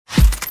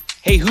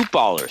Hey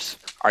Hoopballers,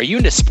 are you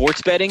into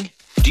sports betting?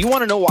 Do you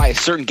want to know why a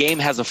certain game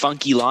has a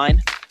funky line?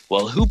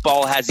 Well,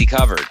 Hoopball has you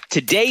covered.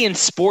 Today in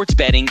Sports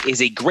Betting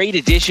is a great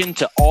addition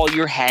to all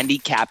your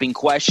handicapping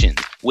questions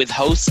with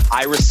hosts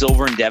Ira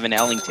Silver and Devin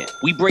Ellington.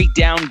 We break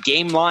down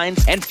game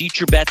lines and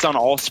future bets on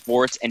all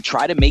sports and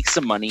try to make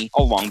some money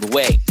along the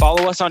way.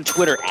 Follow us on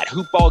Twitter at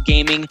Hoopball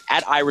Gaming,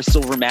 at Ira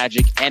Silver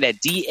Magic, and at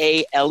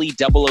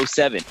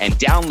DALE007. And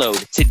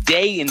download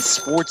Today in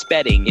Sports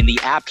Betting in the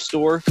App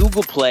Store,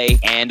 Google Play,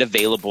 and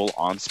available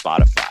on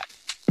Spotify.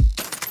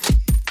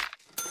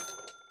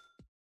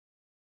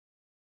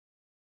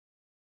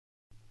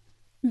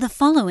 The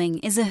following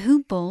is a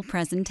Hoop Ball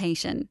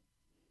presentation.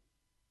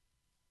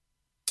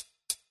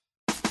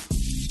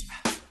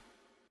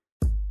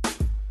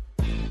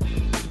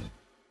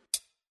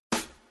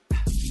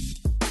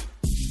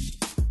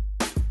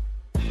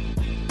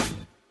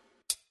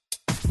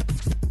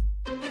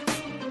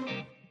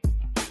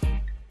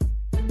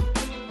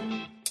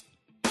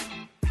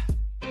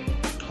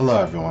 Hello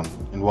everyone,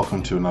 and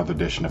welcome to another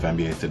edition of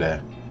NBA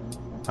Today.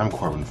 I'm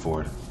Corbin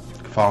Ford. You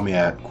can follow me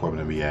at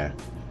CorbinNBA.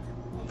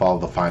 Follow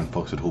the fine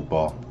folks at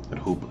Hoopball at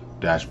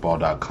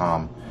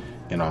hoop-ball.com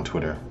and on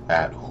Twitter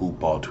at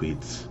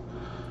HoopBallTweets.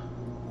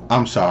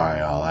 I'm sorry,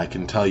 y'all. I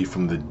can tell you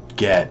from the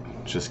get,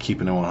 just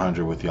keeping it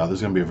 100 with y'all, this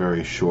is going to be a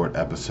very short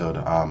episode.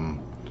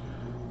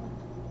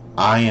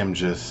 I am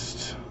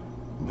just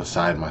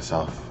beside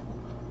myself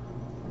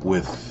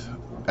with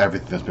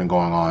everything that's been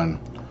going on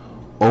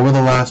over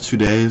the last 2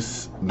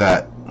 days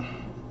that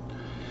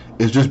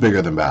is just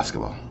bigger than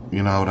basketball.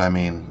 You know what I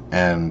mean?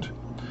 And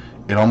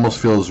it almost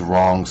feels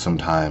wrong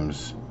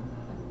sometimes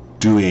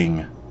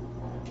doing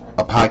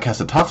a podcast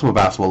that talks about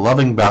basketball,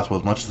 loving basketball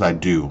as much as I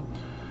do.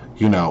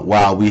 You know,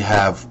 while we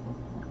have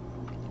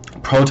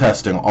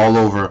protesting all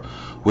over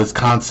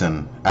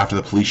Wisconsin after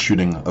the police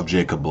shooting of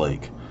Jacob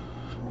Blake.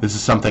 This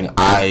is something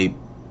I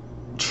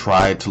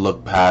tried to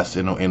look past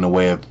in a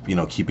way of, you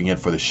know, keeping it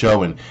for the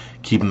show and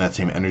keeping that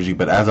same energy.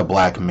 But as a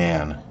black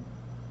man,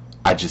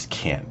 I just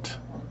can't.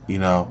 You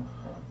know,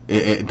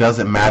 it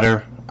doesn't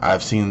matter.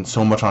 I've seen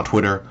so much on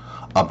Twitter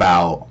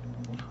about,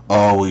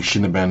 oh, he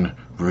shouldn't have been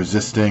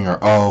resisting, or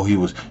oh,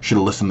 should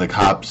have listened to the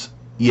cops.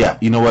 Yeah,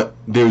 you know what?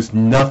 There's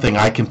nothing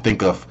I can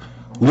think of,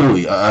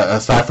 literally,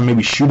 aside from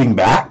maybe shooting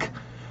back,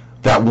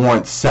 that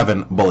warrants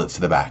 7 bullets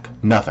to the back.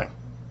 Nothing.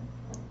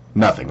 I'm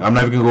not even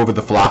going to go over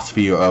the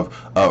philosophy of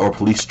or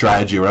police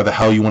strategy or whatever the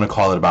hell you want to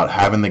call it about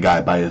having the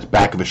guy by his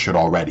back of his shirt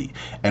already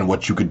and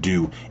what you could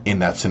do in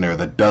that scenario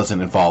that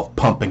doesn't involve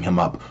pumping him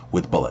up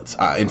with bullets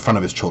in front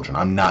of his children.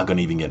 I'm not going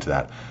to even get to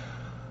that.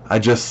 I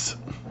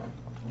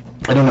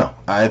don't know.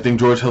 I think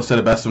George Hill said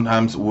it best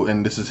sometimes,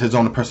 and this is his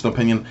own personal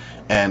opinion,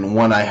 and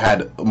one I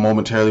had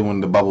momentarily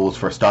when the bubble was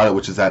first started,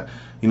 which is that,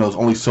 you know, there's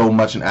only so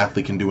much an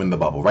athlete can do in the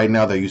bubble. Right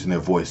now, they're using their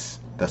voice.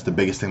 That's the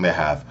biggest thing they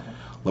have.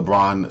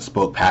 LeBron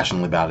spoke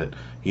passionately about it.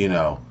 You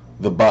know,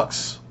 the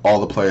Bucks, all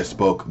the players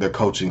spoke, their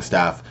coaching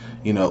staff.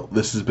 You know,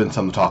 this has been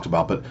something talked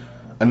about, but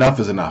enough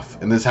is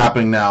enough. And this is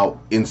happening now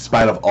in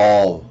spite of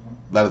all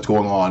that is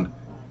going on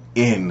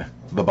in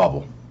the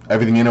bubble.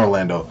 Everything in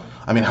Orlando.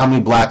 I mean, how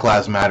many Black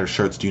Lives Matter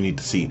shirts do you need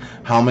to see?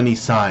 How many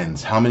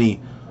signs? How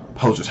many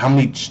posters? How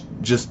many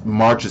just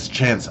marches,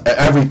 chants?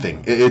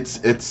 Everything.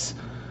 It's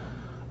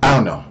I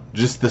don't know.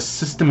 Just the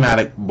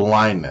systematic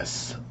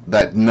blindness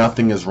that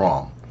nothing is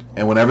wrong.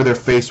 And whenever they're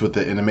faced with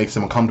it and it makes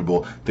them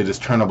uncomfortable, they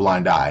just turn a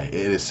blind eye. It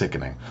is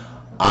sickening.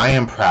 I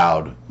am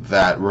proud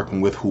that working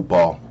with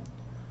Hoopball,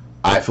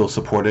 I feel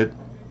supported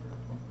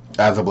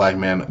as a black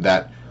man,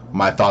 that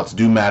my thoughts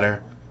do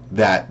matter,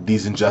 that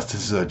these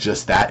injustices are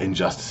just that,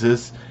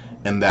 injustices,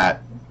 and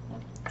that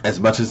as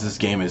much as this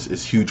game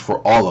is huge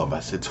for all of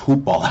us, it's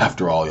Hoopball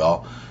after all,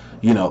 y'all.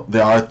 You know,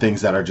 there are things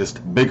that are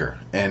just bigger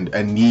and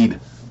need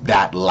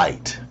that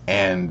light.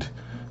 And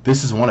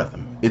this is one of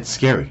them. It's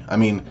scary. I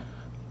mean,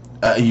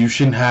 you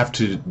shouldn't have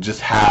to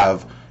just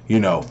have, you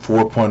know,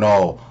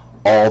 4.0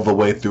 all the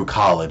way through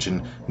college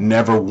and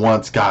never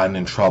once gotten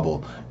in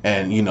trouble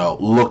and, you know,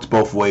 looked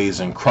both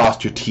ways and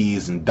crossed your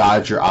T's and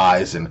dotted your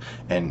I's and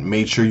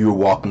made sure you were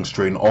walking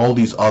straight and all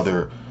these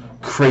other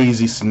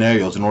crazy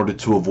scenarios in order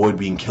to avoid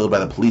being killed by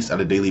the police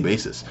on a daily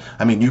basis.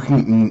 I mean, you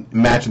can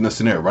imagine the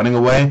scenario. Running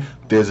away,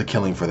 there's a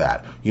killing for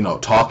that. You know,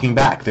 talking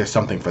back, there's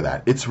something for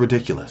that. It's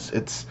ridiculous.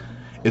 It's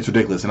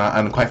ridiculous.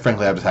 And quite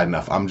frankly, I've just had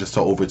enough. I'm just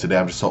so over today.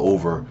 I'm just so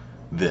over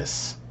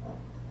this.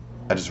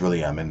 I just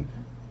really am. And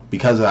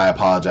because of that, I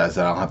apologize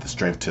that I don't have the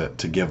strength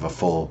to give a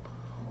full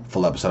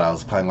episode. I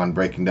was planning on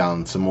breaking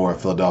down some more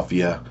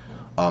Philadelphia,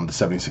 the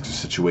 76ers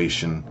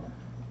situation,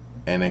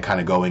 and then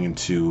kind of going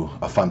into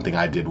a fun thing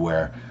I did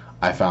where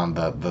I found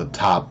the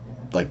top,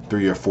 like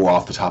 3 or 4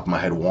 off the top of my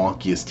head,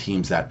 wonkiest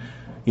teams that,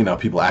 you know,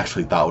 people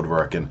actually thought would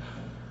work. And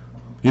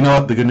you know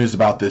what? The good news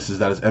about this is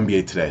that it's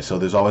NBA Today, so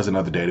there's always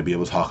another day to be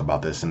able to talk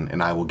about this,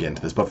 and I will get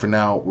into this. But for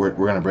now, we're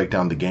going to break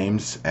down the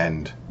games,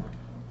 and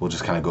we'll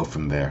just kind of go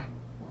from there.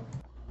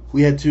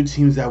 We had 2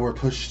 teams that were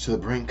pushed to the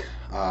brink,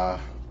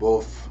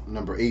 both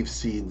number 8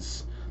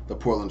 seeds, the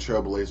Portland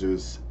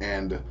Trailblazers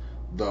and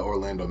the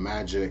Orlando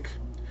Magic.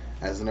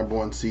 As the number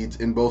 1 seeds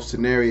in both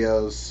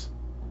scenarios,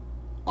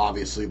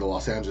 Obviously, the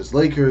Los Angeles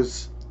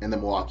Lakers and the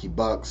Milwaukee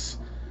Bucks,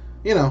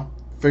 you know,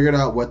 figured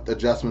out what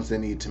adjustments they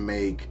need to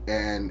make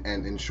and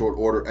in short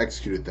order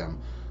executed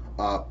them.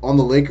 On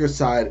the Lakers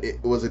side,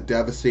 it was a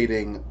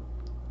devastating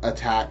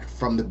attack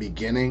from the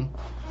beginning.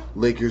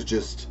 Lakers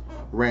just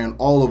ran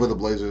all over the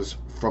Blazers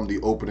from the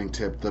opening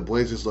tip. The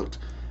Blazers looked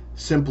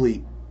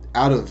simply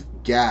out of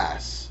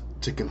gas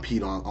to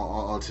compete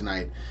on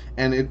tonight.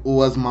 And it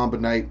was Mamba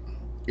night,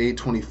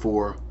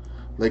 8-24.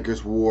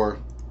 Lakers wore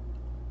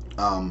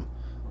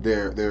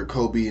their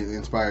Kobe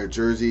inspired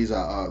jerseys,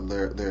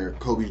 their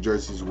Kobe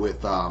jerseys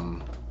with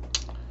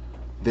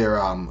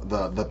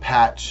the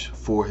patch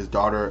for his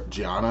daughter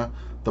Gianna,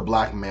 the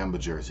Black Mamba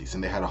jerseys,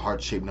 and they had a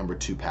heart-shaped number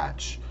 2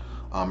 patch.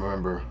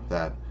 Remember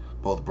that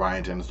both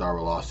Bryant and his daughter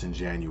were lost in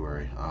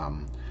January,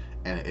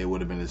 and it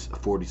would have been his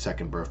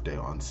 42nd birthday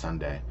on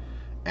Sunday,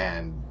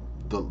 and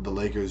the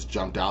Lakers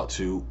jumped out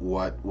to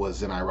what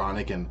was an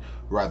ironic and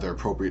rather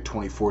appropriate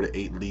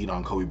 24-8 lead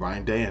on Kobe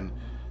Bryant Day and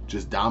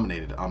just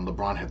dominated.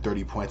 LeBron had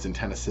 30 points and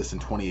 10 assists in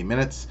 28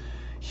 minutes.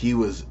 He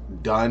was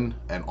done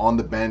and on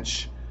the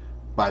bench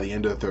by the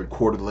end of the third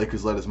quarter. The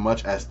Lakers led as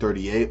much as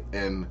 38,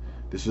 and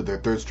this was their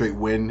third straight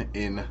win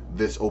in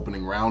this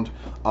opening round.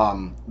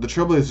 The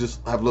Trailblazers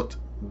just have looked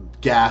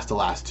gassed the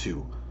last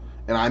two,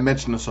 and I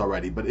mentioned this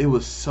already, but it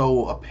was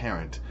so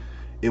apparent.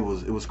 It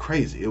was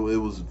crazy. It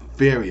was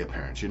very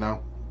apparent, you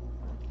know.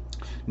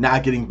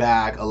 Not getting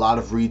back, a lot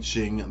of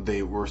reaching. They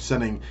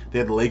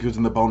had the Lakers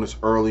in the bonus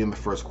early in the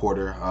first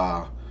quarter.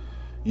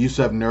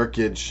 Yusuf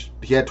Nurkic,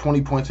 he had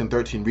 20 points and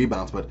 13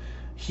 rebounds, but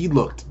he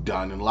looked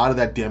done, and a lot of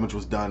that damage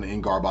was done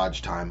in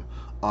garbage time.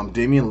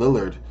 Damian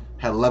Lillard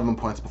had 11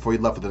 points before he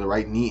left with a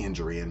right knee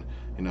injury, and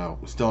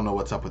we still don't know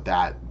what's up with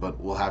that, but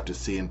we'll have to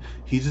see. And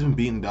he's just been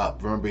beaten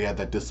up. Remember, he had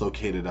that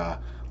dislocated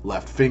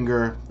left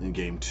finger in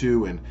Game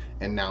 2,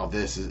 and now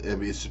it's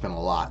just been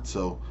a lot.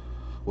 So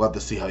we'll have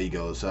to see how he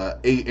goes.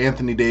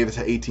 Anthony Davis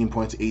had 18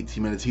 points,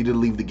 18 minutes. He did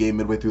leave the game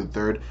midway through the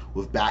third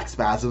with back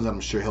spasms.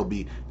 I'm sure he'll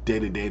be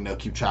day-to-day, and they'll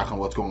keep track on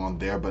what's going on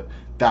there, but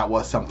that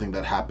was something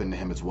that happened to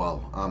him as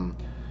well.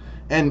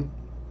 And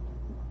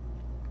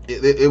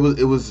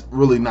it was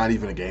really not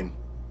even a game.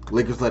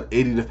 Lakers led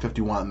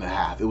 80-51 in the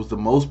half. It was the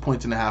most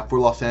points in the half for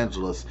Los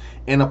Angeles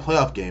in a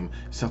playoff game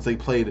since they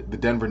played the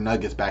Denver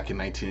Nuggets back in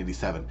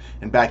 1987.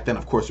 And back then,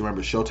 of course,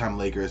 remember Showtime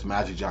Lakers,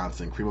 Magic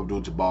Johnson, Kareem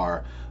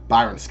Abdul-Jabbar,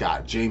 Byron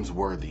Scott, James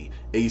Worthy,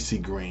 AC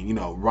Green,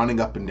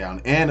 running up and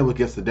down. And it was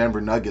against the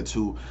Denver Nuggets,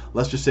 who,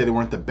 let's just say they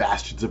weren't the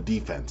bastards of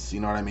defense. You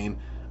know what I mean?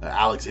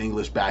 Alex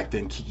English back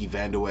then, Kiki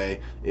Vandeweghe.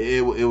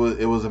 It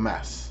was a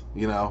mess.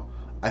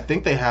 I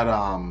think they had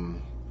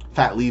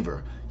Fat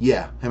Lever.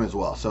 Yeah, him as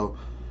well. So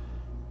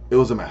it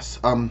was a mess.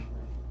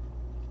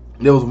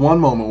 There was one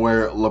moment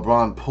where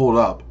LeBron pulled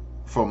up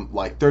from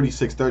like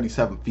 36,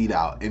 37 feet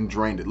out and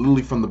drained it,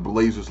 literally from the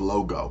Blazers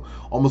logo,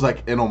 almost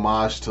like an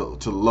homage to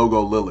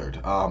logo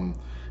Lillard.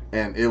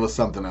 And it was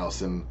something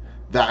else. And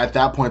at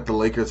that point, the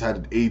Lakers had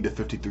an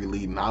 80-53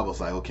 lead, and I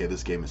was like, okay,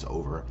 this game is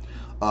over.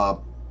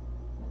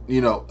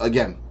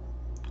 Again,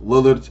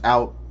 Lillard's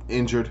out,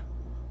 injured.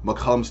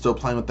 McCollum's still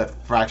playing with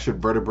that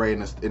fractured vertebrae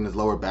in his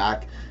lower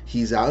back.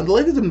 He's out. And the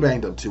Lakers have been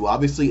banged up too.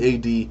 Obviously,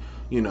 AD,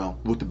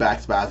 with the back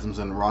spasms,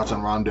 and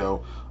Rajon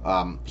Rondo,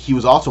 he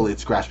was also late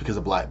scratched because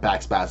of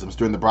back spasms.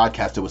 During the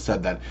broadcast, it was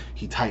said that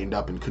he tightened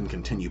up and couldn't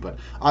continue. But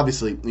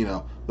obviously,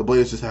 the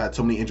Blazers just had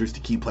so many injuries to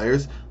key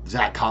players.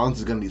 Zach Collins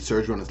is going to need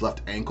surgery on his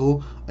left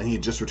ankle, and he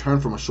had just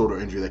returned from a shoulder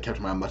injury that kept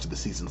him out much of the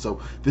season.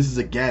 So this is,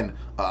 again,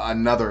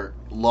 another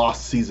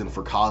lost season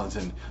for Collins,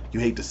 and you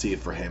hate to see it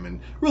for him.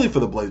 And really for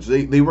the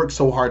Blazers, they worked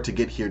so hard to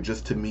get here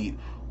just to meet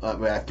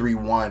at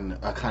 3-1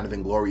 a kind of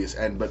inglorious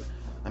end. But,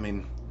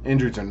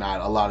 injuries or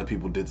not, a lot of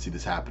people did see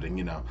this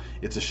happening.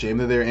 It's a shame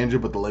that they're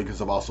injured, but the Lakers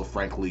have also,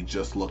 frankly,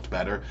 just looked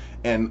better.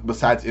 And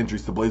besides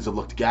injuries, the Blazers have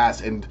looked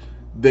gassed, and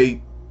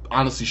they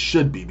honestly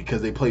should be,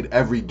 because they played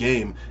every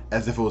game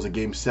as if it was a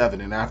Game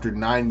 7. And after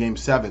 9 Game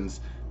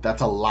 7s,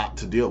 that's a lot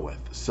to deal with.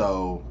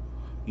 So,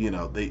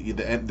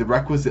 the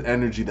requisite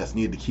energy that's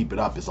needed to keep it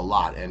up is a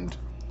lot. And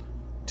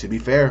to be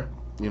fair,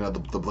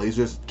 the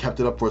Blazers kept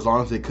it up for as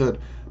long as they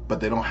could, but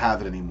they don't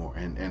have it anymore.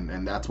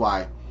 And that's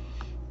why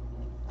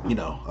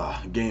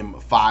Game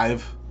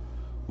 5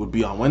 would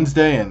be on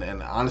Wednesday, and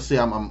honestly,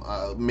 I'm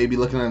maybe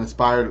looking at an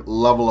inspired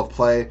level of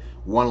play,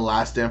 one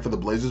last stand for the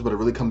Blazers, but it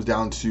really comes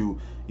down to,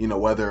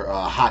 whether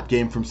a hot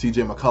game from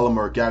CJ McCollum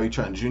or Gary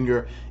Trent Jr.,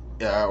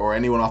 or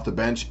anyone off the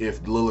bench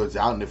if Lillard's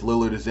out, and if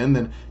Lillard is in,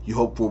 then you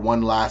hope for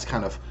one last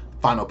kind of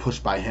final push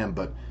by him,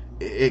 but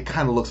it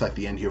kind of looks like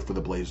the end here for the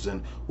Blazers,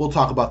 and we'll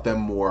talk about them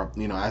more,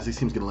 as these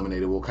teams get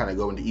eliminated. We'll kind of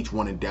go into each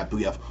one in depth.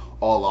 We have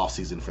all off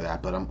season for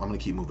that, but I'm going to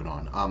keep moving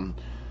on.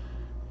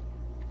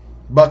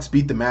 Bucks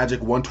beat the Magic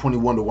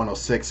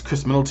 121-106.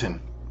 Chris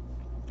Middleton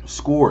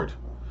scored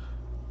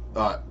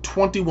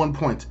 21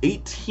 points,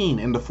 18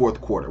 in the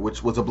fourth quarter,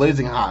 which was a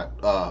blazing hot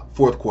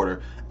fourth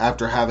quarter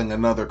after having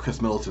another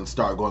Chris Middleton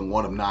start, going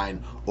 1 of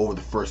 9 over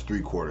the first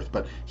 3 quarters.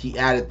 But he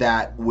added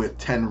that with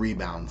 10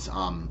 rebounds,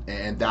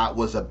 and that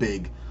was a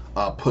big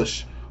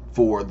push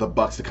for the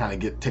Bucks to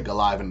kind of take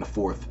alive in the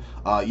fourth.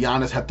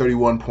 Giannis had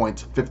 31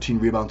 points, 15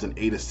 rebounds, and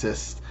 8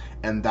 assists,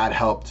 and that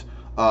helped.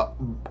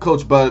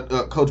 Coach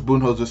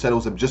Budenholzer said it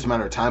was just a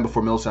matter of time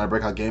before Middleton had a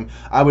breakout game.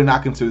 I would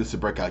not consider this a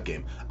breakout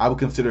game. I would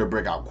consider it a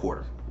breakout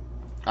quarter.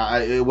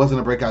 It wasn't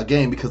a breakout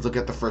game because look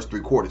at the first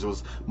 3 quarters. It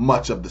was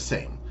much of the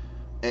same.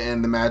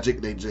 And the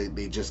Magic, they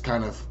just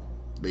kind of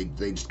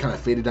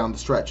faded down the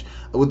stretch,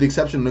 with the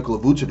exception of Nikola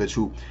Vucevic,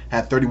 who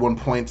had 31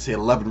 points, he had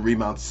 11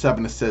 rebounds,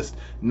 7 assists,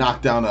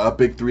 knocked down a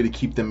big 3 to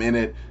keep them in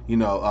it,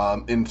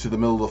 into the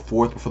middle of the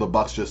fourth before the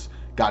Bucks just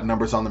got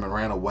numbers on them and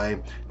ran away.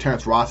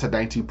 Terrence Ross had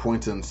 19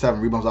 points and 7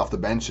 rebounds off the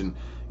bench, and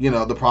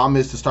the problem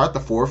is to start the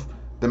fourth,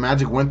 the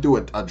Magic went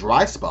through a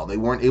dry spell. They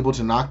weren't able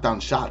to knock down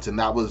shots, and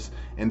that was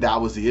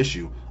the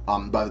issue.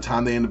 By the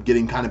time they ended up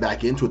getting kind of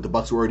back into it, the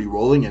Bucks were already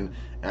rolling, and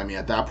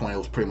at that point it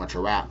was pretty much a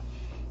wrap.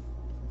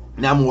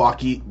 Now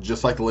Milwaukee,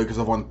 just like the Lakers,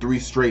 have won 3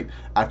 straight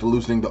after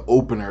losing the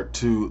opener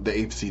to the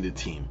 8th seeded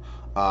team.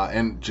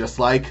 And just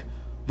like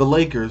the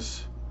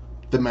Lakers,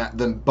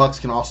 the Bucks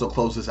can also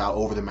close this out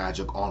over the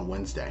Magic on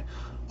Wednesday.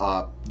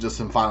 Just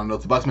some final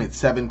notes. The Bucks made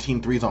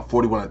 17 threes on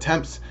 41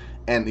 attempts,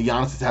 and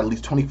Giannis has had at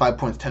least 25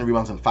 points, 10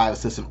 rebounds, and 5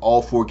 assists in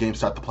all 4 games to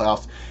start the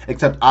playoffs,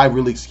 except I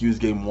really excuse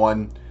Game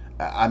 1.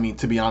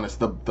 To be honest,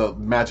 the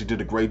Magic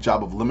did a great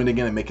job of limiting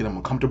it and making him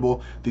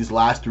uncomfortable. These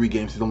last 3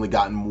 games, he's only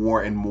gotten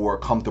more and more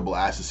comfortable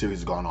as the series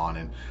has gone on.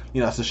 And,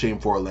 it's a shame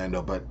for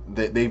Orlando, but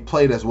they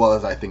played as well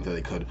as I think that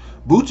they could.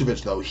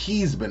 Vucevic, though,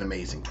 he's been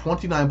amazing.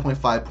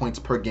 29.5 points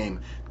per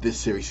game this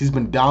series. He's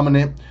been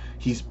dominant.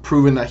 He's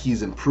proven that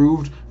he's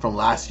improved from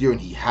last year,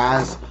 and he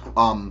has.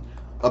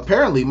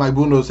 Apparently, Mike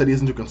Budenholzer said he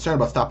isn't too concerned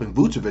about stopping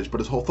Vucevic, but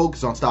his whole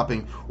focus on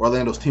stopping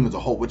Orlando's team as a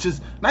whole, which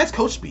is nice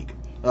coach speak.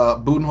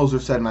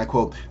 Budenholzer said, and I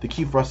quote, "The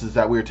key for us is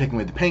that we are taking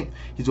away the paint.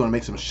 He's going to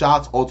make some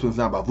shots. Ultimately, it's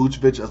not about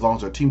Vucevic. As long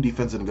as our team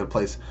defense is in a good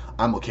place,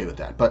 I'm okay with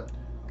that." But,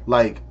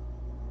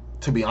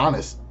 to be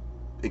honest,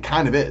 it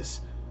kind of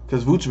is.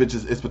 Because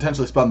Vucevic is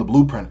potentially spelling the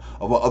blueprint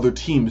of what other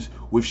teams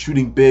with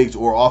shooting bigs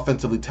or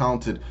offensively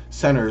talented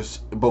centers,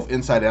 both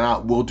inside and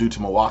out, will do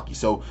to Milwaukee.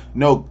 So,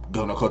 no,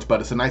 Coach,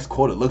 but it's a nice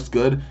quote. It looks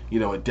good.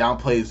 It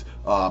downplays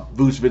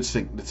Vucevic's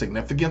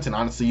significance. And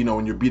honestly,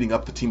 when you're beating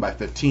up the team by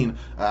 15,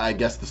 I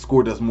guess the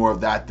score does more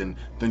of that than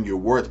your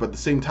words. But at the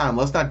same time,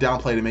 let's not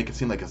downplay it and make it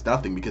seem like it's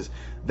nothing, because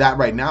that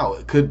right now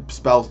it could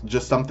spell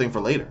just something for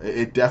later.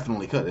 It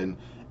definitely could.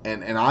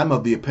 And I'm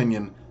of the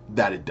opinion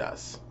that it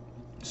does.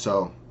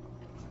 So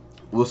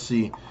we'll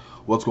see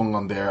what's going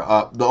on there.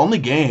 The only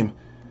game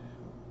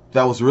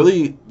that was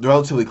really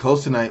relatively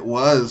close tonight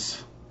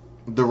was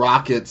the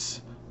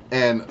Rockets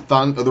and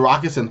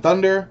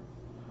Thunder.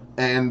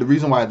 And the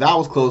reason why that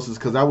was close is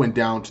because I went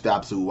down to the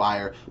absolute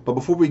wire. But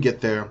before we get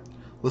there,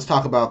 let's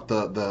talk about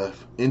the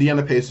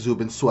Indiana Pacers, who've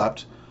been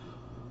swept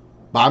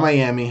by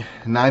Miami,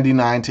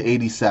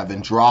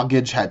 99-87.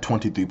 Dragic had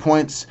 23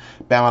 points.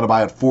 Bam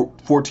Adebayo had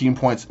 14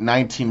 points,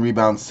 19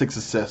 rebounds, 6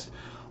 assists.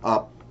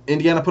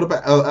 Indiana put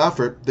up an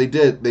effort. They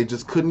did. They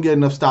just couldn't get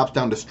enough stops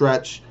down the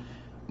stretch.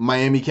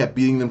 Miami kept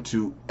beating them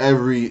to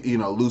every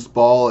loose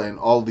ball and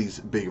all these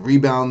big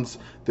rebounds.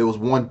 There was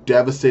one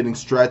devastating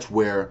stretch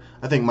where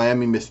I think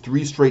Miami missed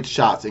 3 straight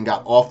shots and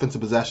got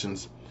offensive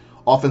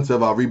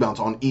rebounds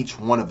on each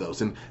one of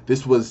those. And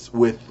this was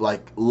with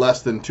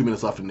less than 2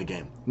 minutes left in the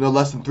game.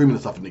 Less than 3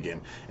 minutes left in the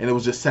game. And it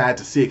was just sad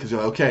to see it, because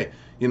you're like, okay,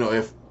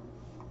 if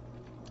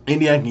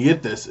Indiana can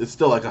get this, it's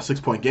still a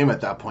 6-point game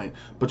at that point,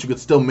 but you could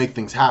still make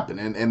things happen,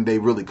 and they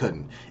really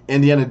couldn't.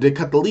 Indiana did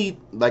cut the lead,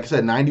 like I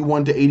said,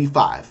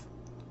 91-85.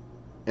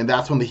 And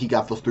that's when he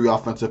got those 3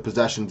 offensive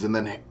possessions, and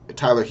then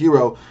Tyler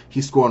Hero,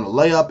 he scored on a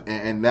layup,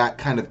 and that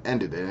kind of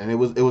ended it. And it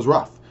was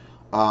rough.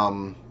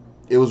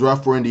 It was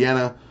rough for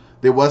Indiana.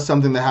 There was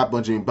something that happened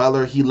with Jimmy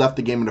Butler. He left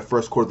the game in the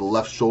first quarter with a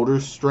left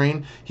shoulder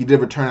strain. He did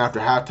return after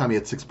halftime. He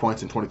had 6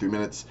 points in 23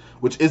 minutes,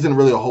 which isn't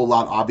really a whole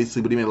lot,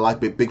 obviously, but he made a lot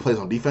of big plays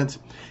on defense.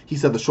 He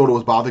said the shoulder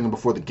was bothering him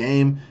before the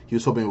game. He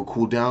was hoping it would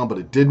cool down, but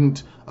it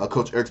didn't.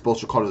 Coach Eric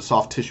Spoelstra called it a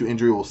soft tissue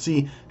injury. We'll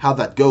see how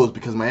that goes,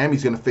 because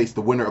Miami's going to face the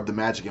winner of the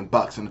Magic and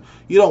Bucks, and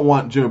you don't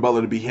want Jimmy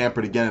Butler to be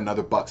hampered again in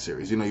another Bucks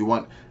series. You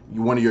want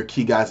one of your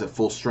key guys at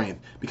full strength,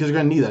 because you're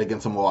going to need that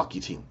against a Milwaukee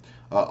team.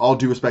 All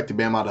due respect to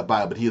Bam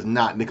Adebayo, but he is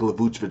not Nikola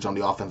Vucevic on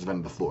the offensive end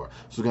of the floor.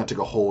 So it's going to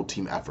take a whole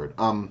team effort.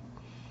 And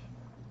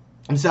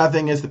the sad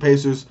thing is the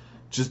Pacers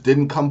just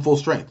didn't come full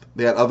strength.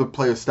 They had other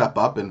players step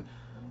up, and,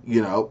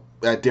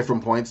 at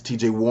different points.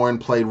 T.J. Warren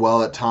played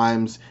well at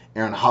times.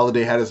 Aaron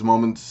Holiday had his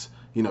moments.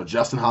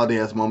 Justin Holiday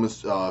has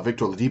moments.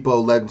 Victor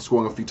Oladipo led in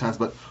scoring a few times.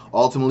 But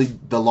ultimately,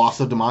 the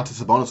loss of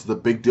Domantas Sabonis was a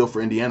big deal for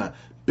Indiana.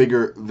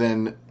 Bigger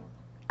than,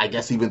 I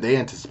guess, even they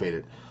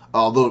anticipated.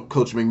 Although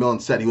Coach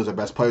McMillan said he was our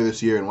best player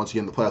this year, and once you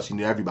get in the playoffs, you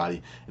need everybody.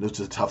 And it was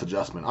just a tough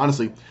adjustment.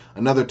 Honestly,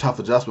 another tough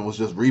adjustment was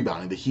just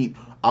rebounding. The Heat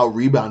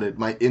out-rebounded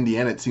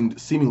Indiana, it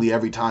seemed, seemingly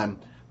every time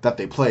that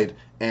they played.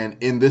 And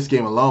in this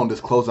game alone,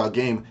 this closeout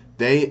game,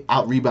 they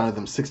out-rebounded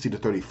them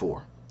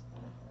 60-34.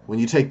 When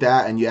you take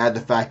that and you add the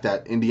fact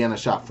that Indiana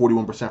shot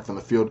 41% from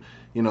the field,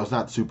 it's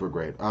not super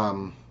great.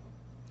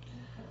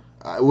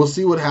 We'll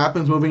see what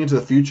happens moving into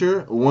the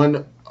future.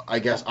 One, I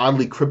guess,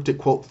 oddly cryptic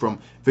quote from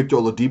Victor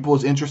Oladipo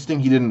is interesting.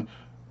 He didn't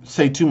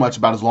say too much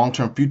about his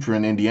long-term future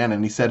in Indiana,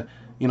 and he said,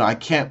 I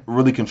can't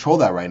really control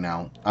that right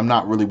now. I'm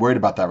not really worried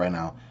about that right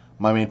now.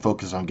 My main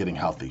focus is on getting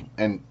healthy.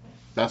 And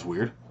that's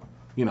weird.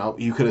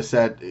 You could have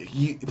said,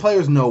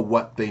 players know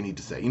what they need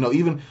to say.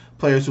 Even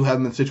players who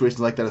haven't been in situations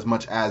like that as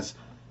much as,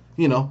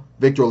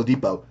 Victor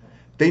Oladipo,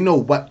 they know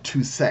what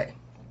to say.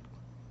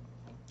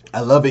 I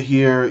love it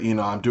here.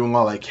 I'm doing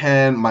all I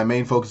can. My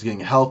main focus is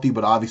getting healthy,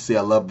 but obviously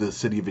I love the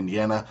city of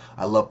Indiana.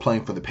 I love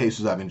playing for the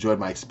Pacers. I've enjoyed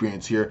my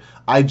experience here.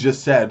 I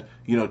just said,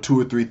 2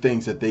 or 3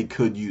 things that they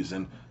could use,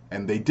 and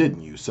they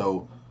didn't use.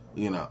 So,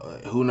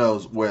 who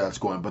knows where that's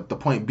going. But the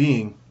point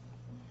being,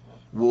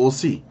 we'll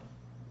see.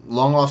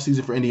 Long off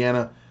season for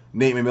Indiana.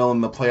 Nate McMillan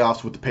in the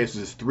playoffs with the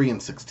Pacers is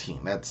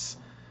 3-16. That's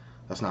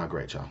not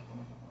great, y'all.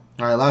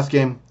 All right, last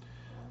game.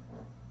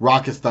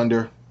 Rockets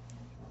Thunder.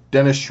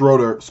 Dennis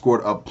Schroeder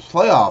scored a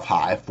playoff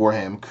high for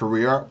him,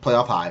 career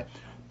playoff high,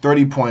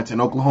 30 points,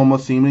 and Oklahoma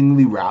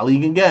seemingly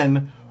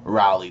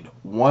rallied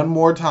one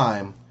more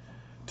time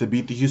to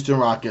beat the Houston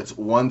Rockets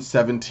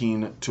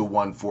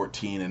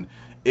 117-114, and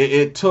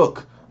it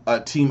took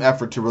a team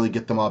effort to really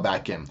get them all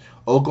back in.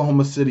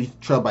 Oklahoma City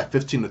trailed by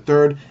 15 to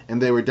third,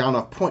 and they were down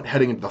a point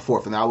heading into the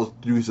fourth, and that was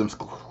due to some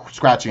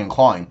scratching and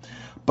clawing.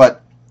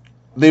 But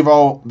they've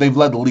led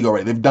the league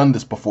already. They've done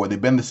this before.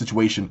 They've been in this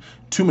situation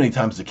too many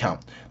times to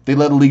count. They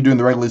led the league during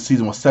the regular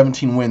season with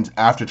 17 wins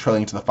after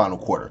trailing into the final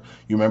quarter.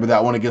 You remember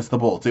that one against the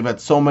Bulls. They've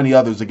had so many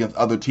others against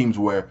other teams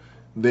where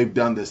they've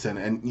done this,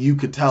 and you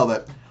could tell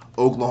that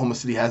Oklahoma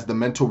City has the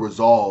mental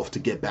resolve to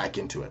get back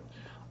into it.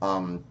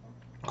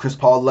 Chris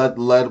Paul led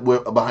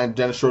behind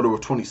Dennis Schroeder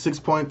with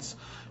 26 points.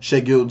 Shai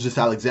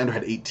Gilgeous-Alexander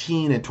had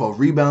 18 and 12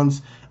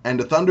 rebounds, and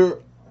the Thunder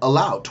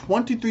allowed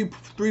 23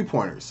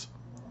 three-pointers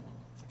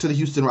to the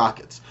Houston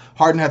Rockets.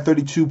 Harden had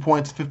 32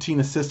 points, 15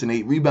 assists, and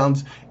 8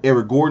 rebounds.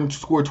 Eric Gordon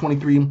scored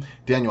 23.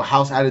 Daniel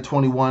House added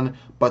 21,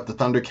 but the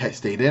Thunder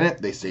stayed in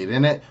it. They stayed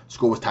in it.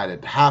 Score was tied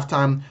at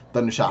halftime.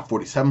 Thunder shot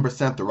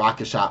 47%. The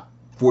Rockets shot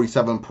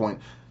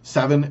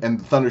 47.7%, and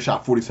the Thunder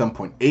shot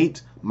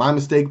 47.8%. My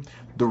mistake.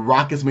 The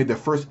Rockets made their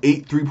first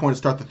 8 three-pointers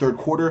start the third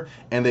quarter,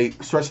 and they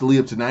stretched the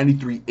lead up to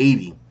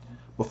 93-80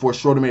 before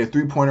Schroeder made a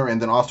three-pointer,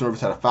 and then Austin Rivers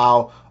had a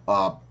foul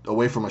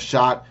away from a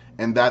shot,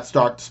 and that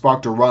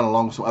sparked a run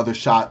along with some other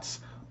shots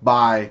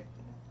by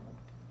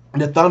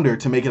the Thunder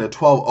to make it a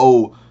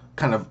 12-0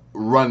 kind of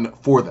run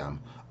for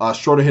them.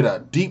 Schroeder hit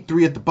a deep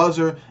three at the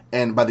buzzer,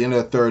 and by the end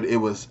of the third, it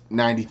was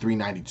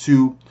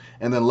 93-92.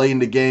 And then late in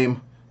the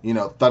game,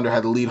 Thunder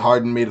had the lead.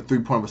 Harden made a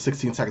three-pointer with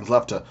 16 seconds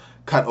left to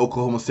cut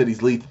Oklahoma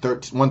City's lead to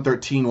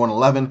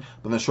 113-111.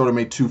 But then Schroeder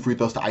made 2 free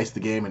throws to ice the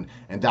game,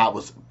 and that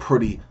was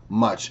pretty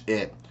much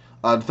it.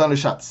 The Thunder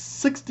shot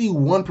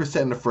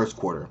 61% in the first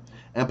quarter,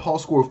 and Paul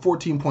scored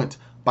 14 points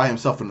by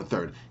himself in the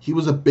third. He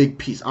was a big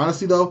piece.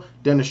 Honestly, though,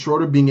 Dennis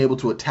Schroeder being able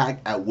to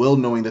attack at will,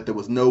 knowing that there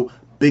was no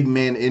big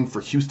man in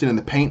for Houston in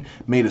the paint,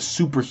 made a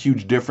super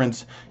huge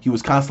difference. He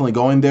was constantly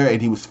going there,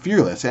 and he was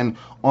fearless. And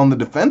on the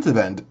defensive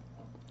end,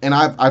 and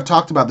I've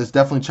talked about this,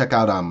 definitely check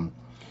out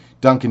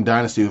Duncan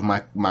Dynasty with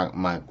my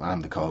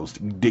I'm the co-host,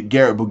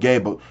 Garrett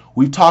Bouguet, but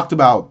we've talked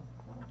about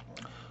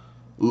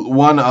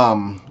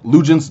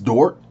Luguentz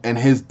Dort and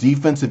his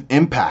defensive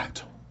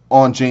impact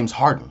on James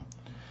Harden.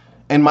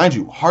 And mind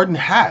you, Harden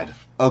had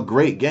a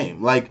great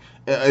game. Like,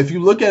 if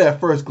you look at it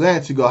at first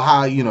glance, you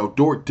go,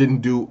 Dort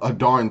didn't do a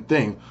darn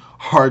thing.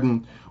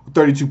 Harden,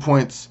 32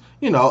 points,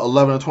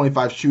 11 of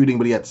 25 shooting,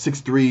 but he had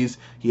 6 threes.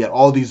 He had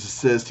all these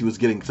assists. He was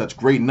getting such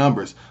great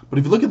numbers. But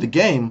if you look at the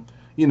game,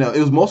 it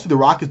was mostly the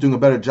Rockets doing a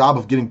better job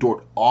of getting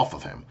Dort off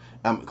of him,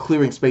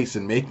 clearing space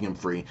and making him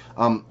free.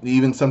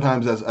 Even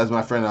sometimes, as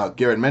my friend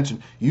Garrett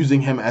mentioned,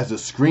 using him as a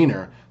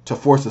screener to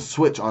force a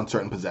switch on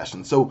certain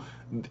possessions. So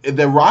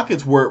the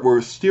Rockets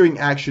were steering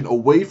action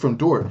away from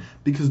Dort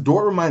because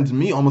Dort reminds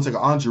me almost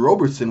like Andre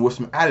Robertson with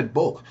some added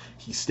bulk.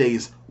 He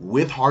stays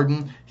with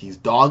Harden. He's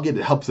dogged. It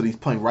helps that he's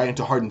playing right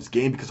into Harden's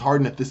game because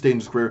Harden at this stage in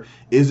his career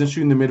isn't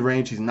shooting the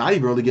mid-range. He's not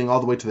even really getting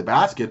all the way to the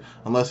basket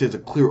unless he has a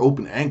clear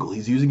open angle.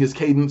 He's using his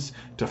cadence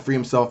to free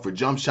himself for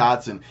jump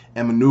shots and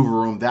maneuver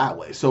room that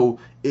way. So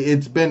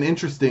it's been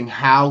interesting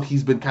how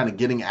he's been kind of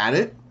getting at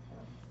it.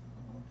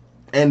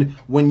 And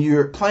when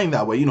you're playing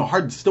that way,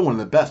 Harden's still one of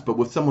the best, but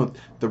with someone with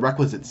the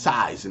requisite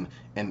size and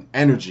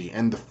energy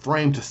and the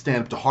frame to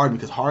stand up to Harden,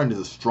 because Harden is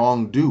a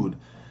strong dude,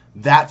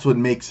 that's what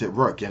makes it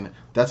work. And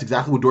that's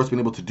exactly what Dort's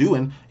been able to do.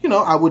 And,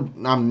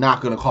 I'm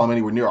not going to call him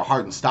anywhere near a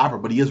Harden stopper,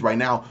 but he is right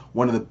now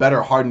one of the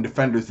better Harden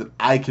defenders that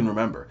I can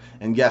remember.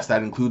 And yes,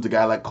 that includes a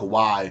guy like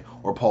Kawhi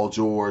or Paul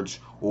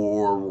George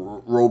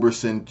or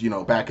Roberson,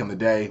 back in the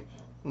day.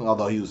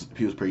 Although he was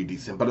pretty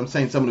decent. But I'm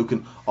saying someone who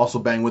can also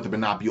bang with him and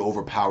not be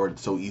overpowered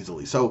so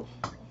easily. So,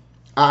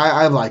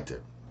 I liked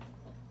it.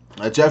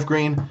 Jeff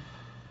Green,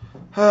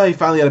 he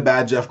finally had a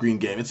bad Jeff Green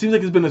game. It seems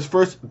like it's been his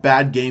first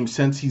bad game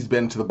since he's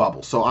been to the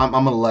bubble. So, I'm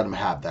going to let him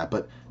have that.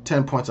 But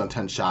 10 points on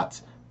 10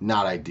 shots,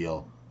 not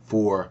ideal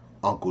for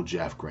Uncle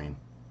Jeff Green.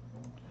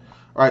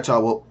 All right,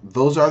 y'all. Well,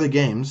 those are the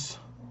games.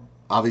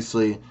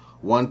 Obviously,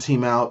 One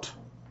team out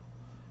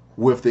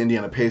with the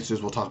Indiana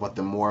Pacers. We'll talk about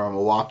them more.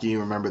 Milwaukee,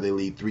 remember, they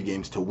lead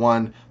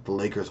 3-1. The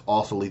Lakers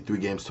also lead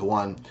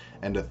 3-1.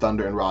 And the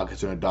Thunder and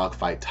Rockets are in a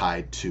dogfight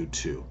tied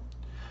 2-2.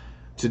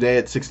 Today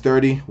at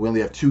 6:30, we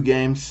only have 2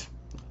 games.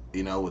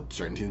 With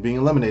certain teams being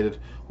eliminated.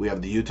 We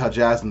have the Utah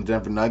Jazz and the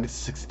Denver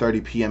Nuggets,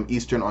 6:30 p.m.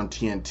 Eastern on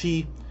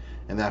TNT.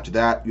 And after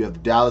that, you have the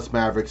Dallas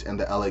Mavericks and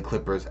the LA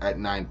Clippers at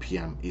 9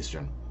 p.m.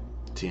 Eastern.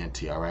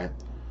 TNT, all right?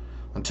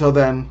 Until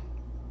then,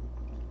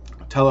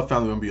 tell a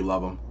family member you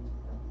love them.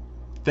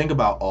 Think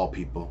about all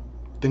people.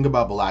 Think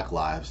about black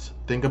lives.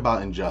 Think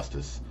about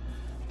injustice.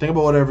 Think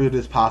about whatever it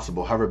is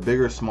possible, however big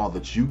or small,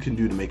 that you can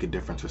do to make a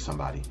difference for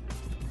somebody.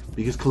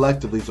 Because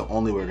collectively, it's the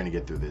only way we're going to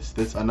get through this.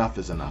 Enough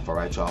is enough, all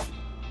right, y'all?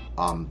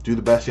 Do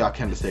the best y'all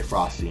can to stay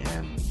frosty,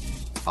 and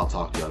I'll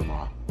talk to y'all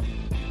tomorrow.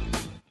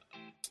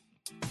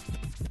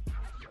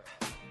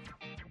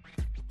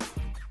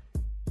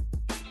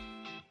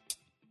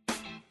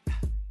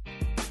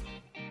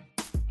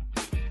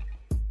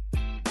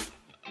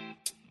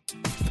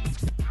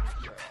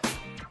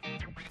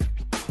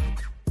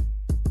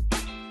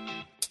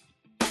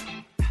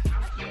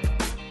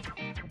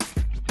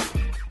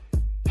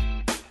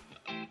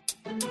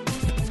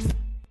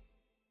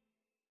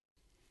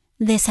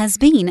 This has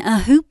been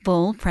a Hoop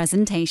Ball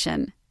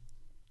presentation.